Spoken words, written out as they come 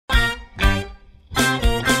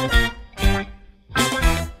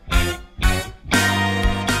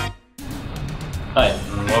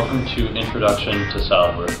Welcome to Introduction to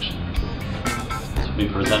SolidWorks. This will be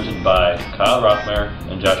presented by Kyle Rothmeyer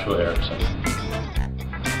and Joshua Erickson.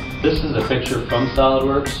 This is a picture from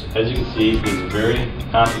SolidWorks. As you can see, it is very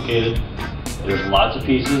complicated. There's lots of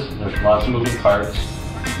pieces, there's lots of moving parts.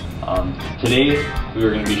 Today we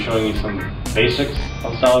are going to be showing you some basics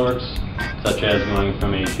of SolidWorks, such as going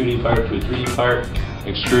from a 2D part to a 3D part,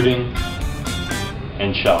 extruding,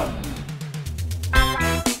 and shelling.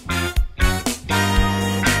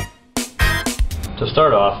 To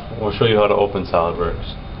start off, we'll show you how to open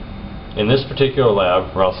SolidWorks. In this particular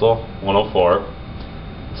lab, Russell 104,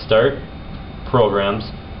 Start, Programs,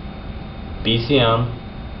 BCM,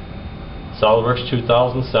 SolidWorks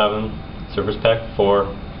 2007, Surface Pack 4,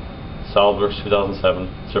 SolidWorks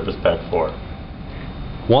 2007, Surface Pack 4.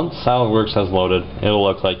 Once SolidWorks has loaded, it'll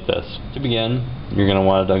look like this. To begin, you're going to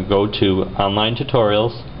want to go to Online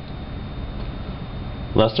Tutorials,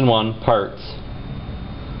 Lesson 1, Parts.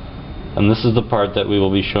 And this is the part that we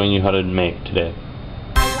will be showing you how to make today.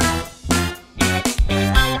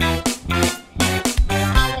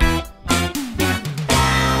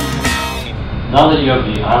 Now that you have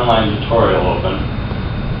the online tutorial open,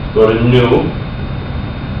 go to New,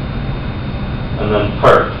 and then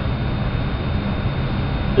Part.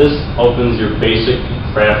 This opens your basic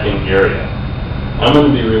crafting area. I'm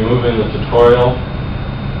going to be removing the tutorial,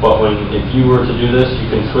 but if you were to do this, you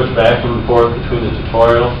can switch back and forth between the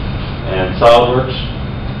tutorial and SolidWorks,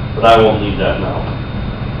 but I won't need that now.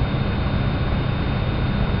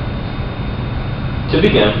 To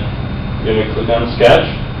begin, you're going to click on Sketch,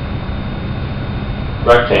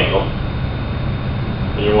 Rectangle,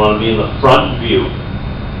 and you want to be in the front view.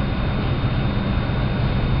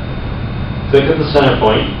 Click at the center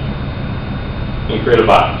point and create a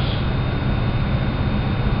box.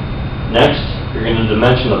 Next, you're going to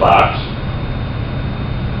dimension the box.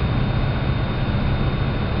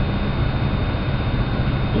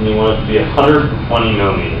 And you want it to be 120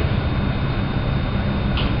 millimeters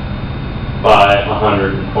by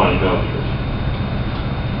 120 millimeters.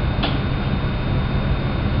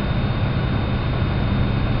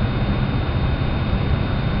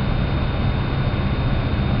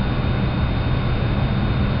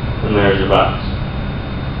 And there's your box.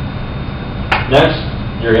 Next,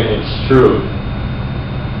 you're going to extrude.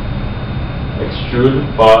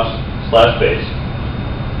 Extrude boss/base.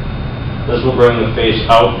 This will bring the face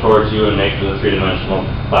out towards you and make it a three-dimensional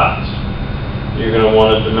box. You're going to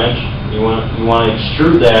want to dimension. You want to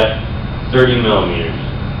extrude that 30 millimeters.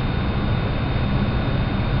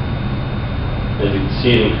 As you can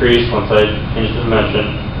see, it increased once I change the dimension,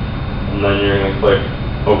 and then you're going to click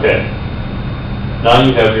OK. Now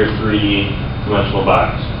you have your 3D-dimensional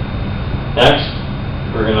box. Next,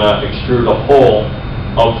 we're going to extrude a hole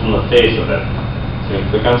out from the face of it. So you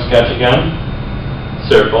click on Sketch again,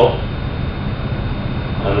 Circle,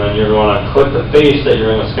 and then you're going to click the face that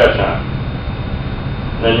you're going to sketch on.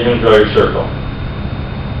 And then you're going to draw your circle.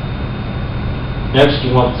 Next,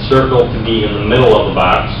 you want the circle to be in the middle of the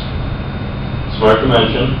box. Smart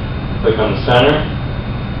Dimension, click on the center,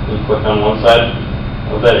 and click on one side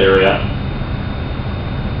of that area.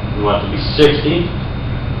 You want it to be 60.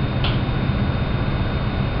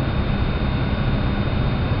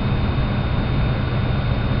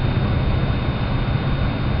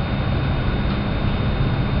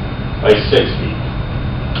 By 6 feet.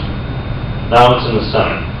 Now it's in the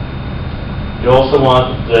center. You also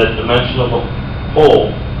want the dimension of the hole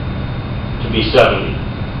to be 70.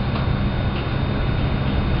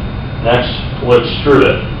 Next, we'll extrude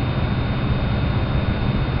it.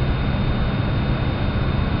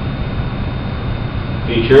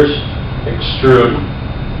 Features, extrude,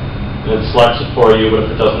 and it selects it for you, but if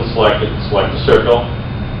it doesn't select it, select the circle.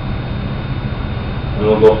 And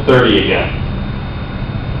we'll go 30 again.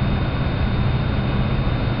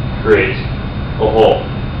 Create a hole.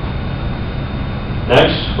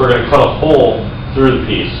 Next, we're going to cut a hole through the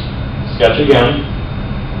piece. Sketch again,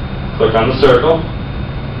 click on the circle,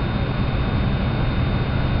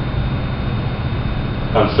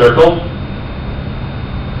 on circle.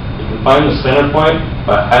 You can find the center point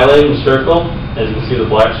by highlighting the circle. As you can see, the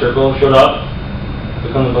black circle showed up.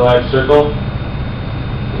 Click on the black circle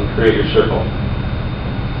and create your circle.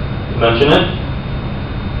 Dimension it.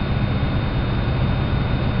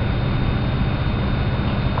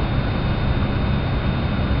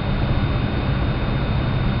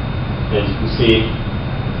 As you can see,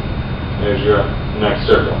 there's your next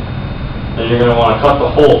circle. Then you're going to want to cut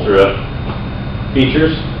the hole through it.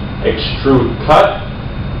 Features, extrude cut.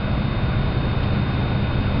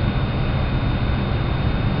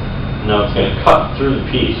 Now it's going to cut through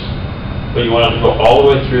the piece. But you want it to go all the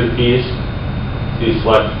way through the piece you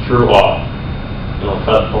select True Off. It'll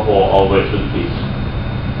cut the hole all the way through the piece.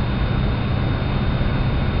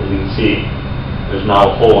 As you can see, there's now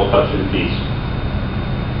a hole cut through the piece.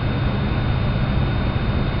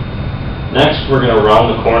 Next, we're going to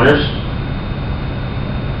round the corners.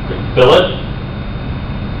 Click Fillet.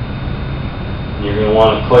 And you're going to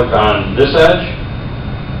want to click on this edge,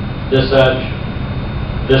 this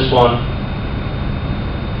one,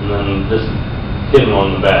 and then this hidden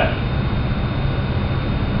one in the back.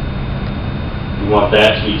 You want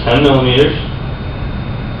that to be 10 millimeters.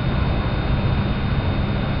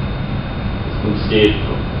 As you can see,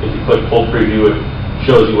 if you click Full Preview, it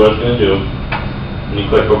shows you what it's going to do. And you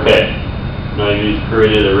click OK. Now you've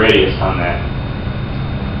created a radius on that.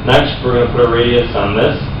 Next, we're going to put a radius on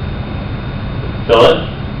this. Fillet.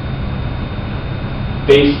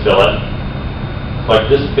 Face fillet. Select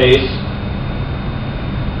this face.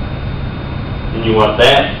 And you want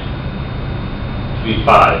that to be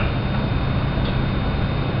 5.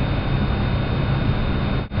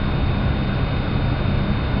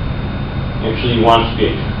 Actually, you want it to be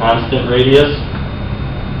a constant radius.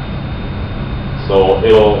 So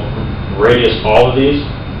it'll radius all of these,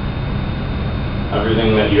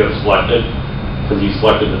 everything that you have selected, because you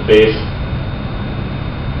selected the face.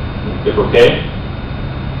 Click OK,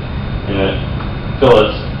 and it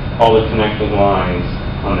fillets all the connecting lines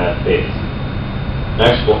on that face.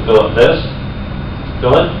 Next, we'll fillet this.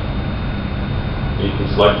 Fillet. And you can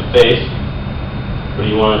select the face, but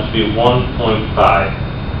you want it to be 1.5.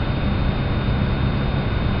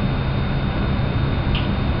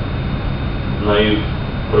 Now you've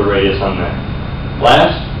put a radius on that.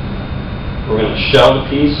 Last, we're going to shell the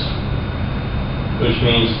piece, which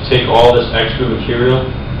means take all this extra material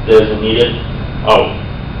that isn't needed out.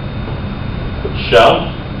 Put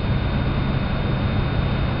shell.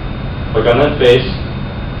 Click on that face.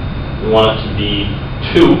 We want it to be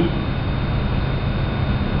 2.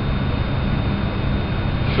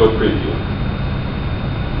 Show preview.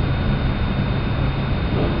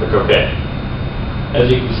 And click OK. As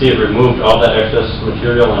you can see, it removed all that excess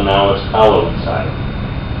material and now it's hollow inside.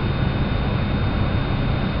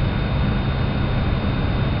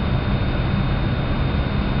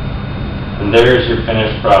 And there's your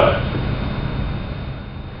finished product.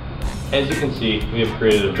 As you can see, we have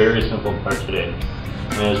created a very simple part today.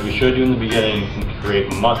 And as we showed you in the beginning, you can create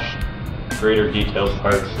much greater detailed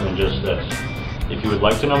parts than just this. If you would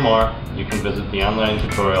like to know more, you can visit the online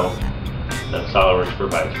tutorial that SolidWorks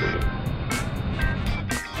provides for you.